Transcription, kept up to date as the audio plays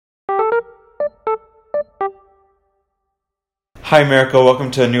Hi, America.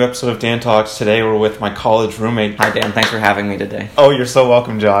 Welcome to a new episode of Dan Talks. Today we're with my college roommate. Hi, Dan. Thanks for having me today. Oh, you're so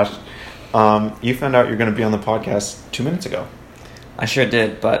welcome, Josh. You found out you're going to be on the podcast 2 minutes ago. I sure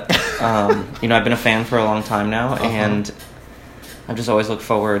did, but, I've been a fan for a long time now, and I've just always looked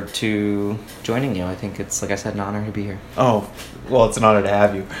forward to joining you. I think it's, like I said, an honor to be here. Oh, well, it's an honor to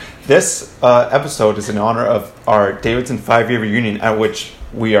have you. This episode is in honor of our Davidson 5-year reunion, at which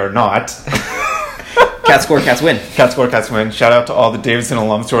we are not. Cats score, cats win. Cats score, cats win. Shout out to all the Davidson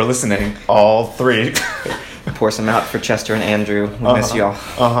alums who are listening. All three. Pour some out for Chester and Andrew. We miss y'all.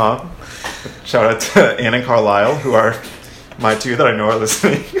 Shout out to Ann and Carlisle, who are my two that I know are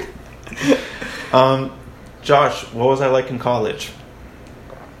listening. Josh, what was I like in college?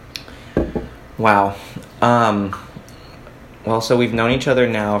 Wow. Well, so we've known each other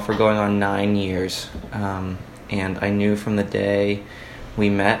now for going on 9 years. And I knew from the day we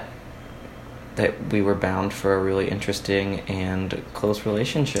met that we were bound for a really interesting and close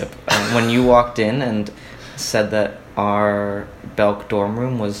relationship. When you walked in and said that our Belk dorm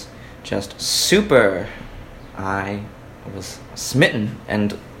room was just super, I was smitten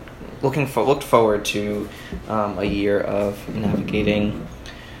and looked forward to a year of navigating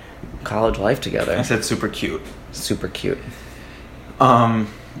college life together. I said super cute. Super cute. Tell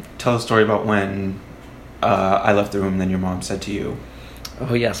a story about when I left the room and then your mom said to you.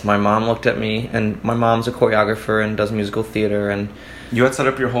 Oh, yes. My mom looked at me, and my mom's a choreographer and does musical theater, and you had set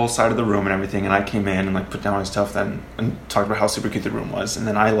up your whole side of the room and everything, and I came in and put down my stuff then and talked about how super cute the room was, and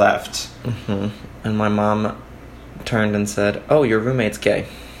then I left. And my mom turned and said, "Oh, your roommate's gay."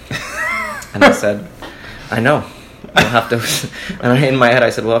 And I said, "I know. We'll have to." And in my head, I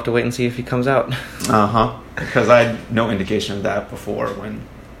said, "We'll have to wait and see if he comes out." Because I had no indication of that before when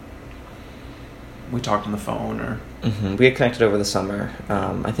we talked on the phone or. We had connected over the summer.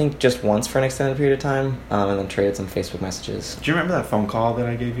 I think just once for an extended period of time, and then traded some Facebook messages. Do you remember that phone call that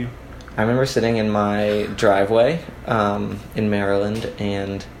I gave you? I remember sitting in my driveway in Maryland,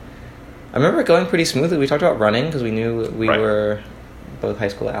 and I remember it going pretty smoothly. We talked about running because we knew we were both high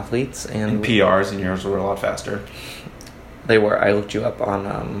school athletes. And PRs and yours were a lot faster. They were. I looked you up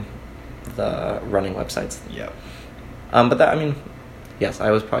on the running websites. Yeah. But that, yes, I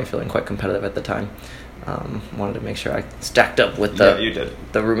was probably feeling quite competitive at the time. Wanted to make sure I stacked up with the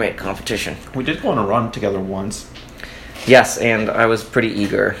roommate competition. We did go on a run together once. Yes, and I was pretty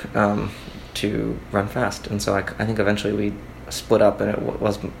eager to run fast, and so I think eventually we split up, and it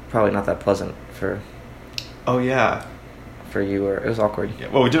was probably not that pleasant for. Oh yeah. For you, or it was awkward. Yeah.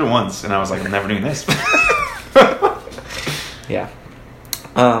 Well, we did it once, and I was like, I'm never doing this. Yeah.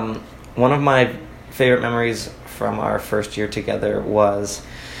 One of my favorite memories from our first year together was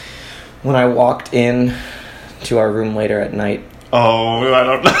when I walked in to our room later at night. Oh, I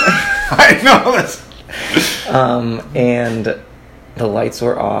don't know. I know this. And the lights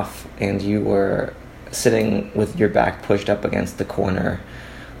were off, and you were sitting with your back pushed up against the corner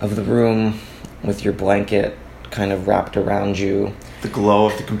of the room with your blanket kind of wrapped around you. The glow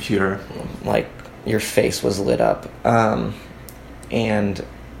of the computer. Like your face was lit up. And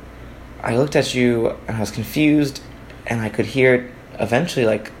I looked at you, and I was confused, and I could hear eventually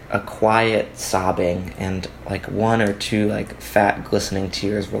a quiet sobbing and one or two fat glistening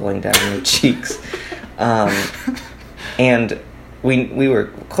tears rolling down your cheeks. And we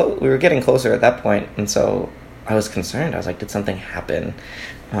were getting closer at that point, and so I was concerned. I was like, did something happen?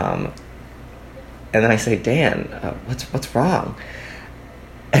 And then I say, Dan, what's wrong?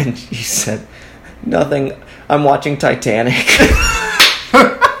 And you said, nothing. I'm watching Titanic.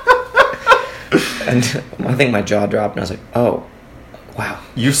 And I think my jaw dropped, and I was like, oh. Wow.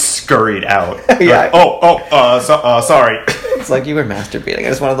 You scurried out. Yeah. Sorry. It's like you were masturbating. I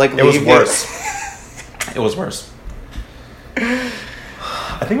just wanted leave It was worse. It was worse.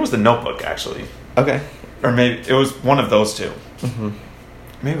 I think it was The Notebook, actually. Okay. Or maybe it was one of those two.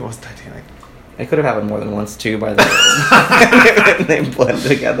 Maybe it was Titanic. It could have happened more than once, too, by the way. They blend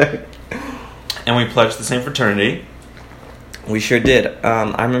together. And we pledged the same fraternity. We sure did.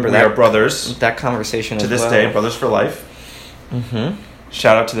 I remember we are brothers. That conversation to this day, brothers for life.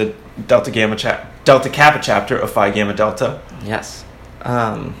 Shout out to the Delta Kappa chapter of Phi Gamma Delta. Yes.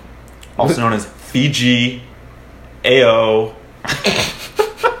 Also known as Fiji AO.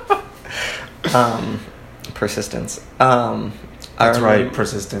 Persistence. That's right,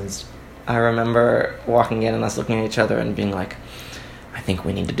 persistence. I remember walking in and us looking at each other and being like, I think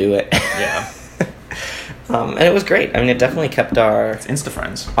we need to do it. Yeah. And it was great. It definitely kept it's Insta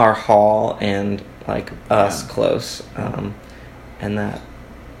friends. Our hall and us close. And that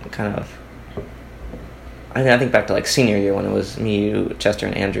kind of I think back to like senior year when it was me, you, Chester,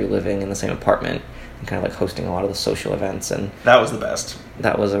 and Andrew living in the same apartment and kind of like hosting a lot of the social events, and That was the best.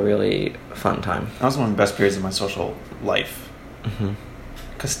 that was a really fun time. That was one of the best periods of my social life. Mm-hmm.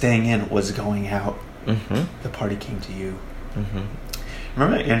 Because staying in was going out. Mm-hmm. The party came to you. Mm-hmm.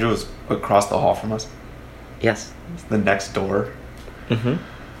 Remember that Andrew was across the hall from us? Yes. The next door. Mm-hmm.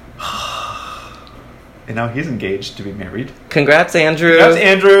 And now he's engaged to be married. Congrats, Andrew. That's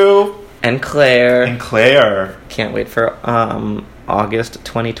Andrew! And Claire. And Claire. Can't wait for August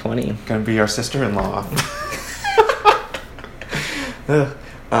 2020. Gonna be our sister-in-law.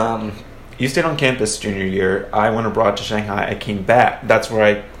 You stayed on campus junior year. I went abroad to Shanghai. I came back. That's where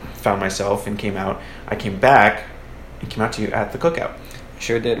I found myself and came out. I came back and came out to you at the Cookout.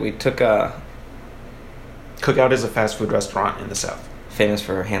 Sure did. We took Cookout is a fast food restaurant in the South. famous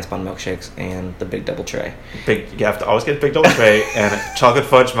for hand-spun milkshakes and the big double tray. You have to always get a big double tray, and chocolate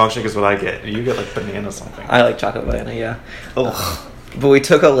fudge milkshake is what I get. You get like banana something. I like chocolate banana, yeah. Ugh. But we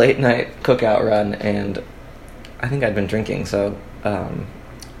took a late night cookout run, and I think I'd been drinking, so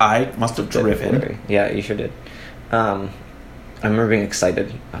I must have driven. Yeah, you sure did. I remember being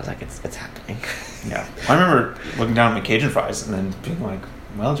excited. I was like, it's happening. Yeah. I remember looking down at my Cajun fries and then being like,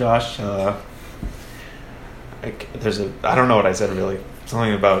 well, Josh, I don't know what I said really.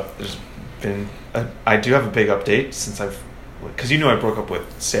 Something about there's been, I do have a big update since because you knew I broke up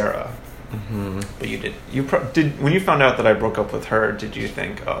with Sarah. Mm-hmm. But you did, when you found out that I broke up with her, did you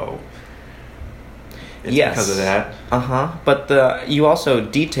think, oh, it's yes, because of that? Uh-huh. But you also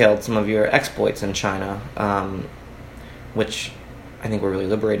detailed some of your exploits in China, which I think were really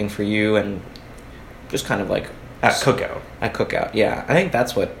liberating for you, and just kind of like At Cookout. At Cookout, yeah. I think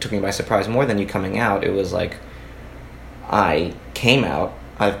that's what took me by surprise more than you coming out. It was like, I came out,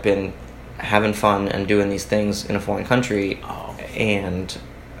 I've been having fun and doing these things in a foreign country, and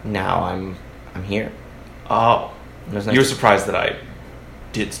now I'm here. Oh. You were surprised that I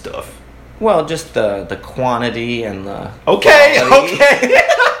did stuff. Well, just the quantity and the Okay.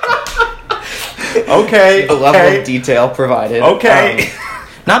 Okay. The level of detail provided. Okay.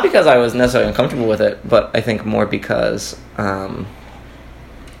 Not because I was necessarily uncomfortable with it, but I think more because I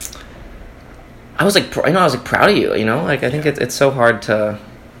was like, I was like proud of you. Like I think it's so hard to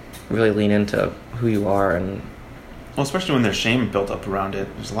really lean into who you are, and well, especially when there's shame built up around it.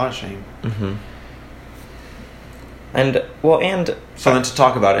 There's a lot of shame. Mm-hmm. And so then to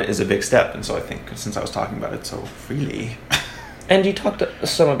talk about it is a big step, and so I think since I was talking about it so freely. And you talked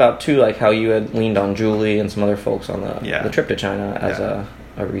some about too, like how you had leaned on Julie and some other folks on the trip to China as a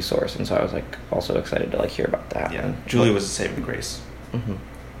resource, and so I was like also excited to like hear about that. Yeah, Julie was a saving grace. Mm-hmm.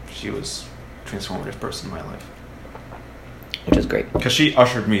 She was a transformative person in my life, which is great because she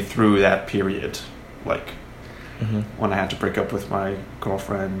ushered me through that period, like mm-hmm. when I had to break up with my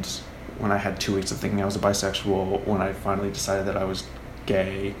girlfriend, when I had 2 weeks of thinking I was a bisexual, when I finally decided that I was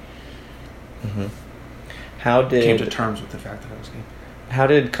gay. Mm-hmm. Came to terms with the fact that I was gay. How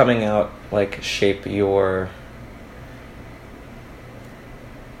did coming out like shape your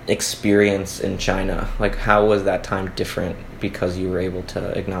experience in China? Like, how was that time different because you were able to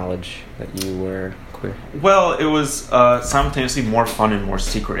acknowledge that you were queer? Well, it was simultaneously more fun and more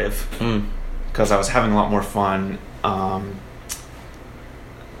secretive because I was having a lot more fun,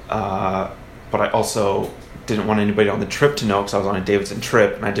 but I also didn't want anybody on the trip to know because I was on a Davidson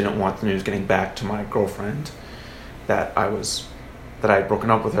trip, and I didn't want the news getting back to my girlfriend that I had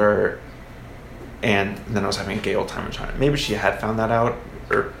broken up with her, and then I was having a gay old time in China. Maybe she had found that out,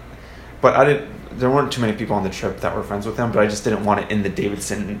 but there weren't too many people on the trip that were friends with them, but I just didn't want it in the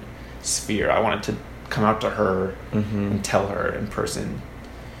Davidson sphere. I wanted to come out to her and tell her in person,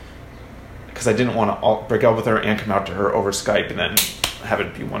 because I didn't want to break up with her and come out to her over Skype and then have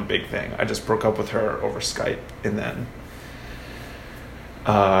it be one big thing. I just broke up with her over Skype, and then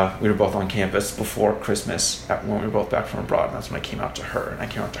we were both on campus before Christmas when we were both back from abroad, and that's when I came out to her. And I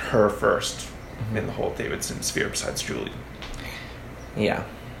came out to her first in the whole Davidson sphere besides Julie. Yeah.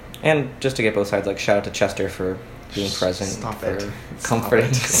 And just to get both sides, like, shout out to Chester for being present,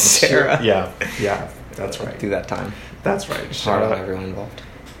 comforting Sarah. Yeah, that's right. Through that time. That's right. Shout out everyone involved.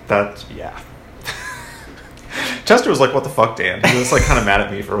 Chester was like, what the fuck, Dan? He was like kind of mad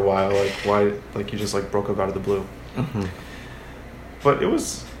at me for a while, like, why, like, you just like broke up out of the blue. Mm-hmm. But it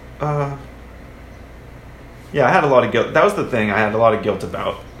was, I had a lot of guilt. That was the thing I had a lot of guilt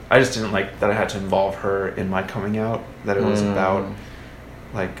about. I just didn't like that I had to involve her in my coming out, that it was about,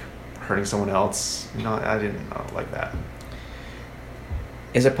 like, hurting someone else. I didn't like that.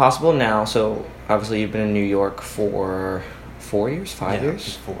 Is it possible now, so obviously you've been in New York for 4 years, 5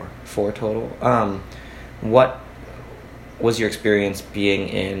 years? 4 total. What was your experience being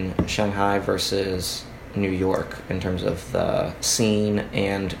in Shanghai versus New York in terms of the scene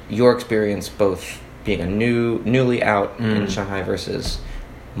and your experience both being a newly out in Shanghai versus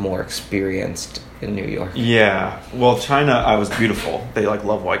more experienced in New York? Yeah. Well, China, I was beautiful. They like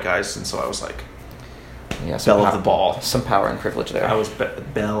love white guys, and so I was like, belle of the ball. Some power and privilege there. I was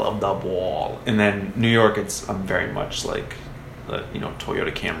belle of the ball. And then New York, I'm very much like,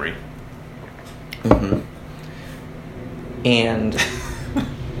 Toyota Camry. Mm-hmm. And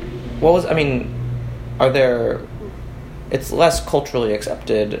it's less culturally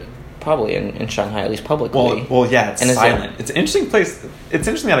accepted probably in Shanghai, at least publicly. Well, yeah, it's silent. It's an interesting place. It's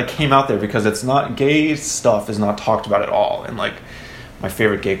interesting that I came out there because it's not, gay stuff is not talked about at all. And like, my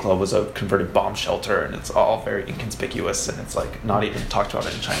favorite gay club was a converted bomb shelter, and it's all very inconspicuous, and it's like not even talked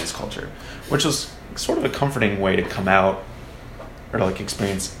about in Chinese culture, which was sort of a comforting way to come out or to like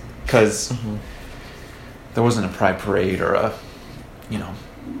experience, because there wasn't a pride parade or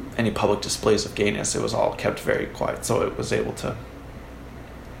any public displays of gayness. It was all kept very quiet, so I was able to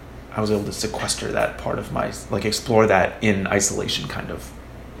sequester that part of my, like, explore that in isolation, kind of.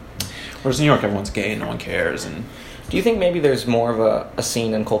 Whereas in New York, everyone's gay and no one cares. And do you think maybe there's more of a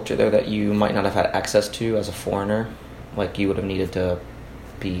scene and culture there that you might not have had access to as a foreigner? Like, you would have needed to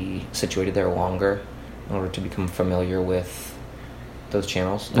be situated there longer in order to become familiar with those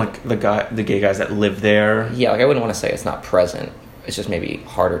channels? Like the gay guys that live there? Yeah, like, I wouldn't want to say it's not present. It's just maybe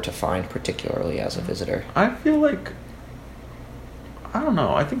harder to find, particularly as a visitor. I feel like, I don't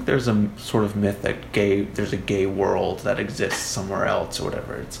know. I think there's a sort of myth that there's a gay world that exists somewhere else or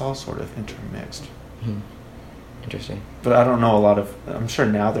whatever. It's all sort of intermixed. Mm-hmm. Interesting. But I don't know I'm sure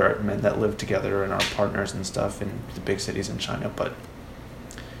now there are men that live together and are partners and stuff in the big cities in China, but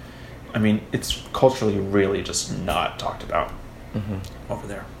I mean, it's culturally really just not talked about over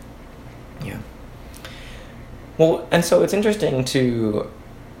there. Yeah. Well, and so it's interesting to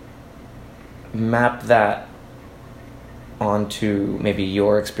map that onto maybe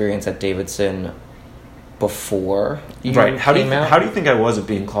your experience at Davidson before you came out. How do you think I was at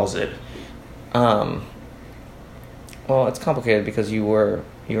being closeted? Well, it's complicated because you were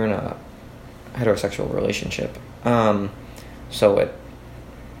in a heterosexual relationship. So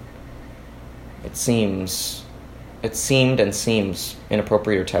it seemed and seems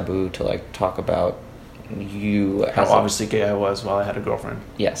inappropriate or taboo to like talk about you how obviously gay I was while I had a girlfriend.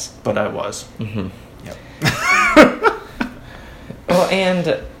 Yes, but I was. Mm-hmm. Yep. Well, and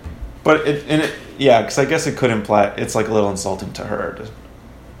because I guess it could imply it's like a little insulting to her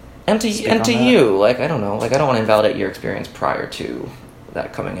and to you. Like, I don't know. Like, I don't want to invalidate your experience prior to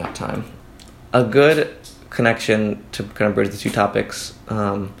that coming out time. A good connection to kind of bridge the two topics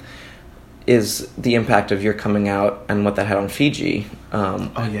is the impact of your coming out and what that had on Fiji.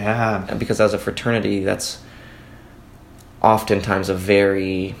 Because as a fraternity, that's oftentimes a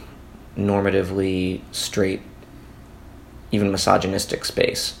very normatively straight, even misogynistic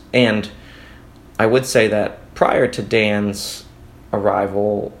space. And I would say that prior to Dan's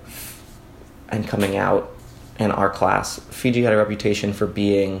arrival and coming out in our class, Fiji had a reputation for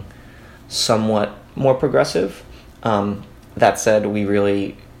being somewhat more progressive. That said, we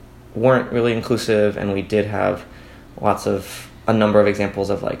really weren't really inclusive, and we did have a number of examples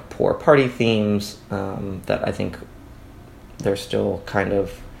of like poor party themes that I think they're still kind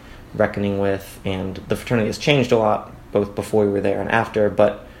of reckoning with, and the fraternity has changed a lot both before we were there and after,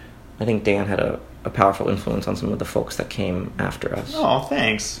 but I think Dan had a powerful influence on some of the folks that came after us. Oh,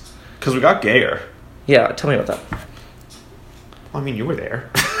 thanks. Because we got gayer. Yeah, tell me about that. Well, I mean, you were there.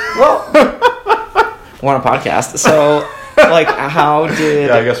 Well, we're on a podcast, so like, how did...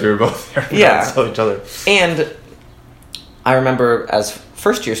 Yeah, I guess we were both there. Yeah. Saw each other. And I remember as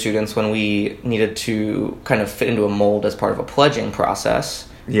first-year students, when we needed to kind of fit into a mold as part of a pledging process,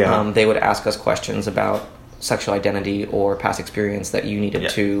 they would ask us questions about sexual identity or past experience that you needed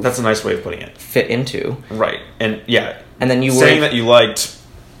to... That's a nice way of putting it. ...fit into. Right. And, yeah. And then you saying that you liked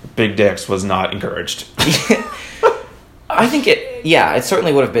big dicks was not encouraged. I think it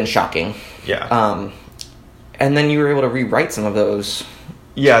certainly would have been shocking. Yeah. And then you were able to rewrite some of those.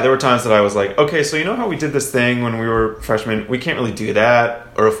 Yeah, there were times that I was like, okay, so you know how we did this thing when we were freshmen? We can't really do that.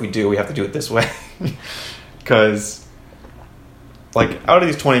 Or if we do, we have to do it this way. Because, like, out of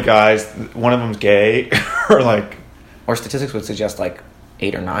these 20 guys, one of them's gay. Or statistics would suggest, like,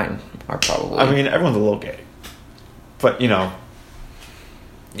 8 or 9 are probably... I mean, everyone's a little gay. But, yeah.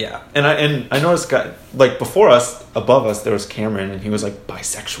 And I noticed, like, before us, above us, there was Cameron, and he was, like,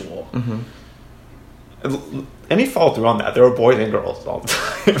 bisexual. Mm-hmm. And he followed through on that. There were boys and girls all the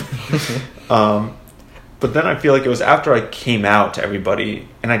time. But then I feel like it was after I came out to everybody,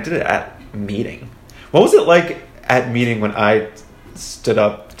 and I did it at meeting. What was it like at meeting when I stood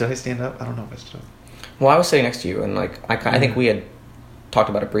up? Did I stand up? I don't know if I stood up. Well, I was sitting next to you, and like I think we had talked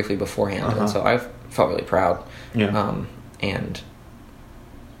about it briefly beforehand, and so I felt really proud. Yeah. And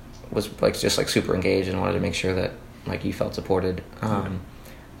was like just like super engaged and wanted to make sure that like you felt supported,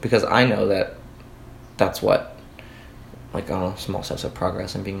 because I know that that's what like small steps of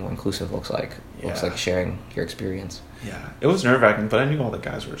progress and being more inclusive looks like. Looks like sharing your experience. Yeah, it was nerve-wracking, but I knew all the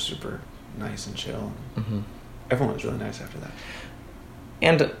guys were super nice and chill. Everyone was really nice after that.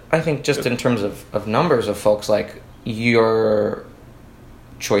 And I think just in terms of numbers of folks, like your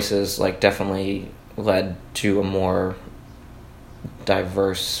choices like definitely led to a more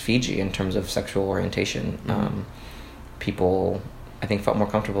diverse Fiji in terms of sexual orientation. People, I think, felt more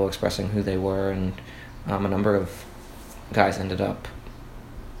comfortable expressing who they were, and a number of guys ended up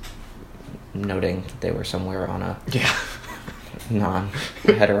noting that they were somewhere on a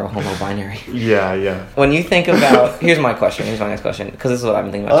non-hetero homo binary. Yeah. When you think about, here's my next question, because this is what I've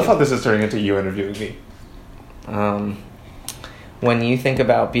been thinking about. I love how this is turning into you interviewing me. When you think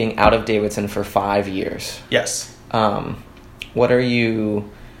about being out of Davidson for 5 years, yes, what are you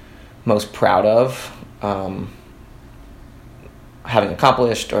most proud of having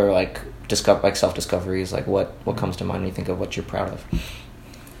accomplished, or like self-discoveries? Like what comes to mind when you think of what you're proud of?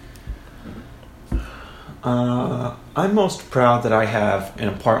 I'm most proud that I have an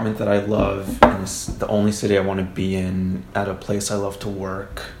apartment that I love in the only city I want to be in, at a place I love to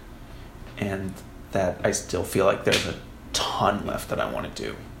work, and that I still feel like there's a ton left that I want to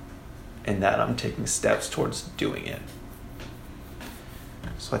do, and that I'm taking steps towards doing it.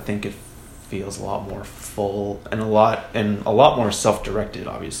 So I think it feels a lot more full and a lot more self-directed,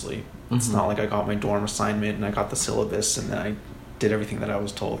 obviously. It's not like I got my dorm assignment and I got the syllabus and then I did everything that I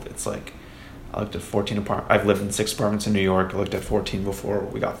was told. It's like I looked at 14 apartments. I've lived in 6 apartments in New York. I looked at 14 before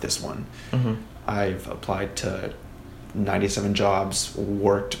we got this one. I've applied to 97 jobs,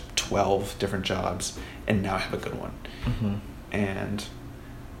 worked 12 different jobs, and now I have a good one. And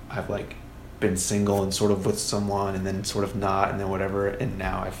I've like been single and sort of with someone and then sort of not and then whatever, and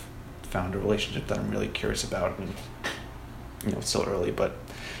now I've found a relationship that I'm really curious about, and it's still early, but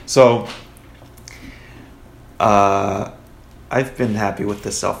so I've been happy with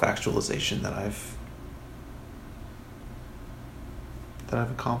the self-actualization that I've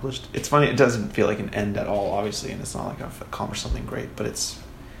accomplished. It's funny, it doesn't feel like an end at all, obviously, and it's not like I've accomplished something great, but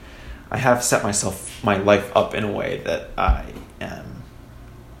I have set my life up in a way that I am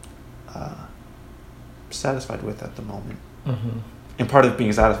satisfied with at the moment. And part of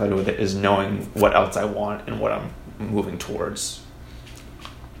being satisfied with it is knowing what else I want and what I'm moving towards.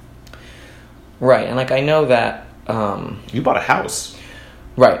 Right, and like I know that you bought a house.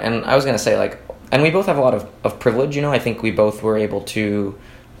 Right, and I was going to say, like, and we both have a lot of privilege, I think we both were able to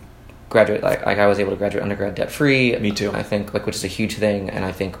graduate, like I was able to graduate undergrad debt-free. Me too. I think, like, which is a huge thing, and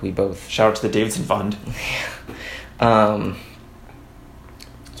I think we both... Shout out to the Davidson Fund. That's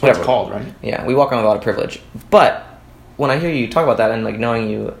what it's called, right? Yeah, we walk around with a lot of privilege. But when I hear you talk about that and, like, knowing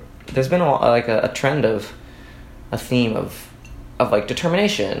you, there's been a trend of, a theme of like,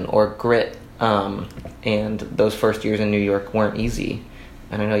 determination or grit, and those first years in New York weren't easy.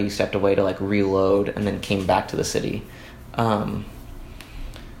 And I know you stepped away to like reload and then came back to the city. So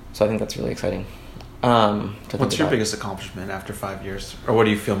I think that's really exciting. What's your biggest accomplishment after 5 years? Or what do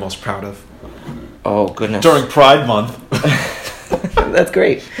you feel most proud of? Oh, goodness. During Pride Month. That's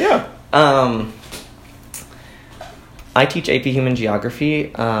great. Yeah. I teach AP Human Geography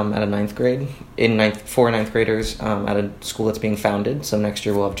at a 9th grade, for 9th graders at a school that's being founded. So next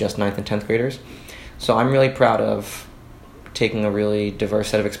year we'll have just 9th and 10th graders. So I'm really proud of taking a really diverse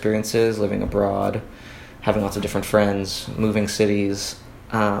set of experiences, living abroad, having lots of different friends, moving cities,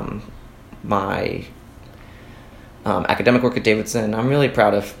 my academic work at Davidson. I'm really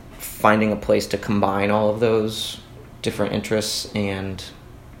proud of finding a place to combine all of those different interests and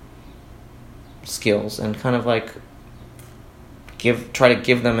skills and kind of like try to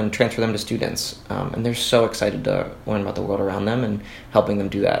give them and transfer them to students. And they're so excited to learn about the world around them, and helping them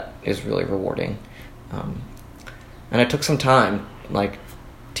do that is really rewarding. And it took some time, like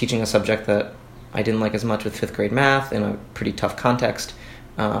teaching a subject that I didn't like as much with 5th grade math in a pretty tough context.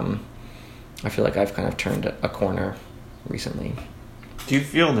 I feel like I've kind of turned a corner recently. Do you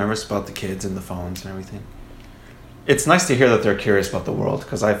feel nervous about the kids and the phones and everything? It's nice to hear that they're curious about the world,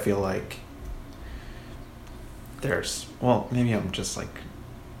 because I feel like maybe I'm just like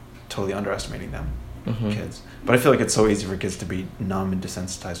totally underestimating them, kids. But I feel like it's so easy for kids to be numb and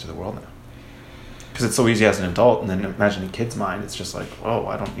desensitized to the world now. Because it's so easy as an adult, and then imagine a kid's mind, it's just like, oh,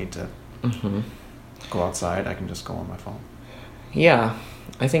 I don't need to go outside, I can just go on my phone. Yeah,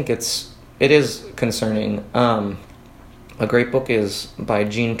 I think it is concerning. A great book is by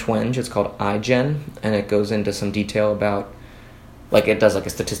Jean Twenge. It's called iGen, and it goes into some detail about, like, it does like a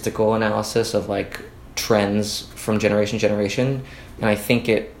statistical analysis of like trends from generation to generation. And I think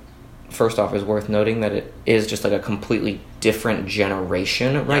it, first off, is worth noting that it is just like a completely different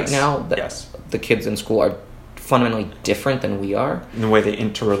generation right now. That the kids in school are fundamentally different than we are. In the way they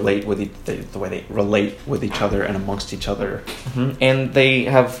interrelate with the way they relate with each other and amongst each other. Mm-hmm. And they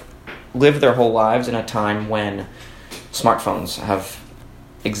have lived their whole lives in a time when smartphones have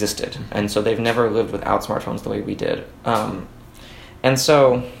existed. And so they've never lived without smartphones the way we did. And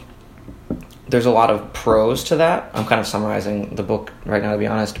so there's a lot of pros to that. I'm kind of summarizing the book right now, to be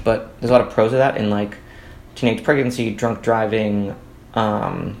honest, but there's a lot of pros to that in like teenage pregnancy, drunk driving.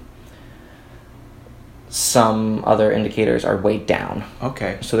 Some other indicators are way down.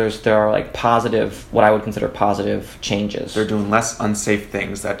 Okay. So there are like positive, what I would consider positive changes. They're doing less unsafe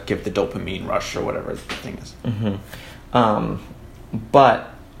things that give the dopamine rush or whatever the thing is. Mm-hmm. But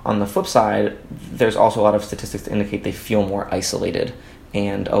on the flip side, there's also a lot of statistics to indicate they feel more isolated.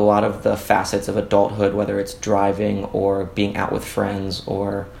 And a lot of the facets of adulthood, whether it's driving or being out with friends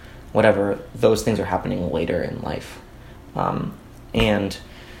or whatever, those things are happening later in life. And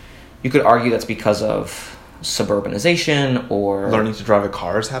you could argue that's because of suburbanization or... Learning to drive a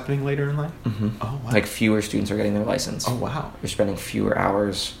car is happening later in life? Mm-hmm. Oh, wow. Like fewer students are getting their license. Oh, wow. You're spending fewer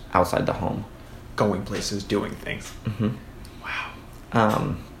hours outside the home. Going places, doing things. Mm-hmm.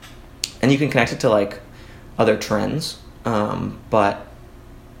 Wow. And you can connect it to like other trends, but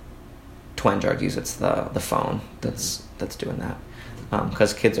Twenge argues it's the phone that's doing that.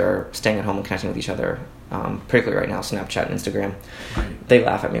 Because kids are staying at home and connecting with each other, particularly right now, Snapchat and Instagram. Right. They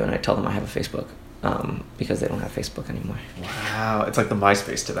laugh at me when I tell them I have a Facebook, because they don't have Facebook anymore. Wow. It's like the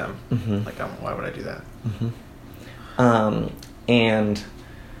MySpace to them. Mm-hmm. Like, why would I do that? Mm-hmm. And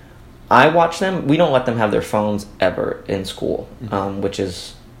I watch them. We don't let them have their phones ever in school, Mm-hmm. Which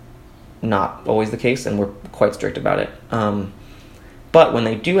is not always the case, and we're quite strict about it. But when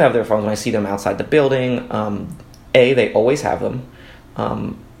they do have their phones, when I see them outside the building, they always have them.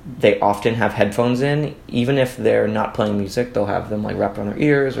 They often have headphones in. Even if they're not playing music, they'll have them like wrapped on their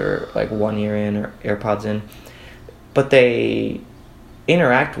ears or like one ear in or AirPods in. But they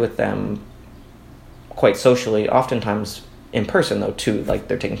interact with them quite socially, oftentimes in person though too. Like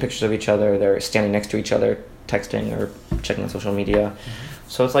they're taking pictures of each other, they're standing next to each other, texting or checking on social media. Mm-hmm.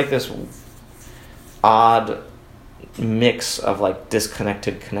 So it's like this odd mix of like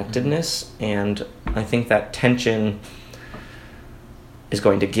disconnected connectedness, and I think that tension is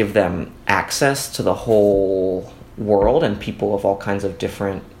going to give them access to the whole world and people of all kinds of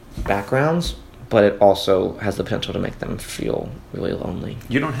different backgrounds, but it also has the potential to make them feel really lonely.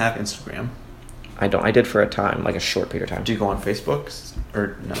 You don't have Instagram? I don't. I did for a time, like a short period of time. Do you go on Facebook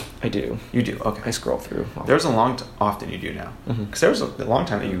or no? I do. You do? Okay. I scroll through. There's often you do now. Because there was a long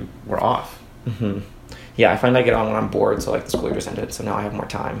time that you were off. Mm-hmm. Yeah, I find I get on when I'm bored, so like the school year just ended, so now I have more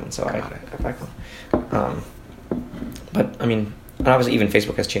time, and so I get back on. But I mean, and obviously even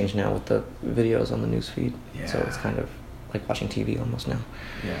Facebook has changed now with the videos on the news feed, so it's kind of like watching TV almost now.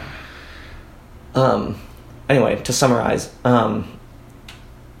 Yeah. Anyway, to summarize, I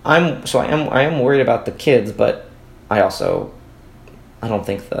am worried about the kids, but I don't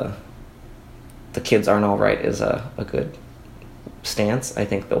think the kids aren't all right is a good stance. I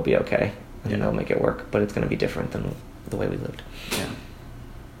think they'll be okay. And they'll make it work, but it's going to be different than the way we lived. Yeah.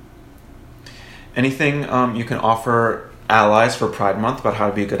 Anything you can offer allies for Pride Month about how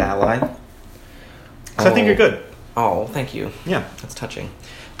to be a good ally? Because I think you're good. Oh, thank you. Yeah. That's touching.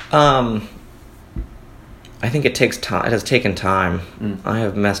 I think it takes time. It has taken time. I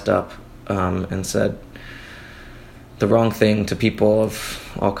have messed up and said the wrong thing to people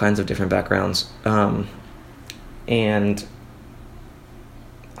of all kinds of different backgrounds. And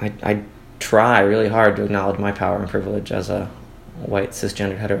I try really hard to acknowledge my power and privilege as a white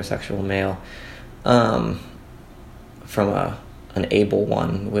cisgendered heterosexual male, from an able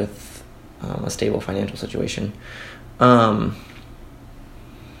one with a stable financial situation. I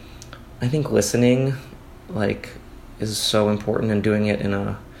think listening is so important, and doing it in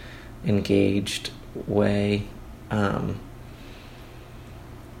a engaged way. I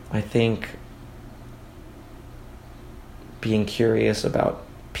think being curious about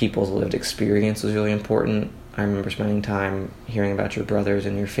people's lived experience is really important. I remember spending time hearing about your brothers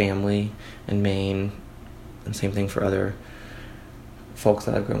and your family in Maine, and same thing for other folks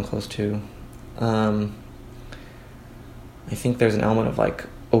that I've grown close to. I think there's an element of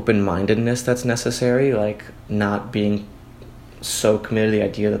open-mindedness that's necessary, not being so committed to the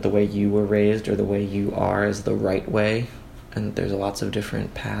idea that the way you were raised or the way you are is the right way, and there's lots of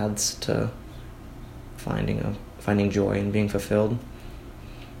different paths to finding finding joy and being fulfilled.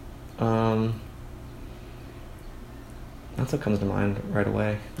 That's what comes to mind right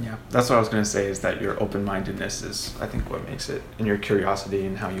away. Yeah, that's what I was going to say, is that your open-mindedness is, I think, what makes it, and your curiosity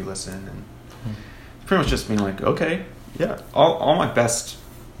and how you listen, and pretty much just being like, okay, yeah, all my best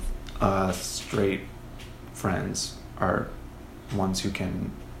straight friends are ones who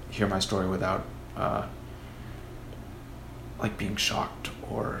can hear my story without like being shocked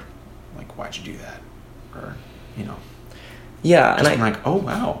or like, why'd you do that, or Yeah, and I'm like, oh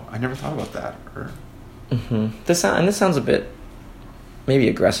wow, I never thought about that, or this sounds a bit maybe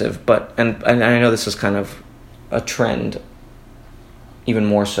aggressive, but and I know this is kind of a trend, even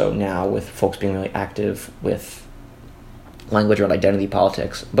more so now with folks being really active with language around identity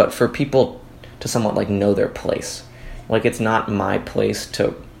politics. But for people to somewhat like know their place, like it's not my place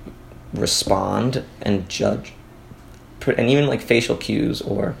to respond and judge, and even like facial cues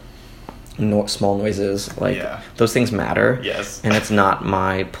or small noises, like those things matter. Yes, and it's not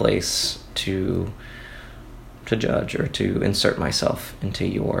my place to judge or to insert myself into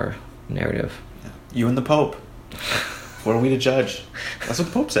your narrative. You and the Pope. What are we to judge? That's what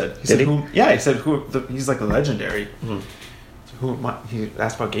the Pope said. He said, he said, he's like a legendary. Mm-hmm. So who am I? He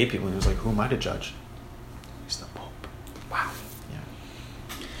asked about gay people, and he was like, who am I to judge? He's the Pope. Wow.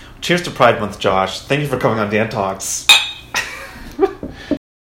 Yeah. Cheers to Pride Month, Josh. Thank you for coming on Dan Talks.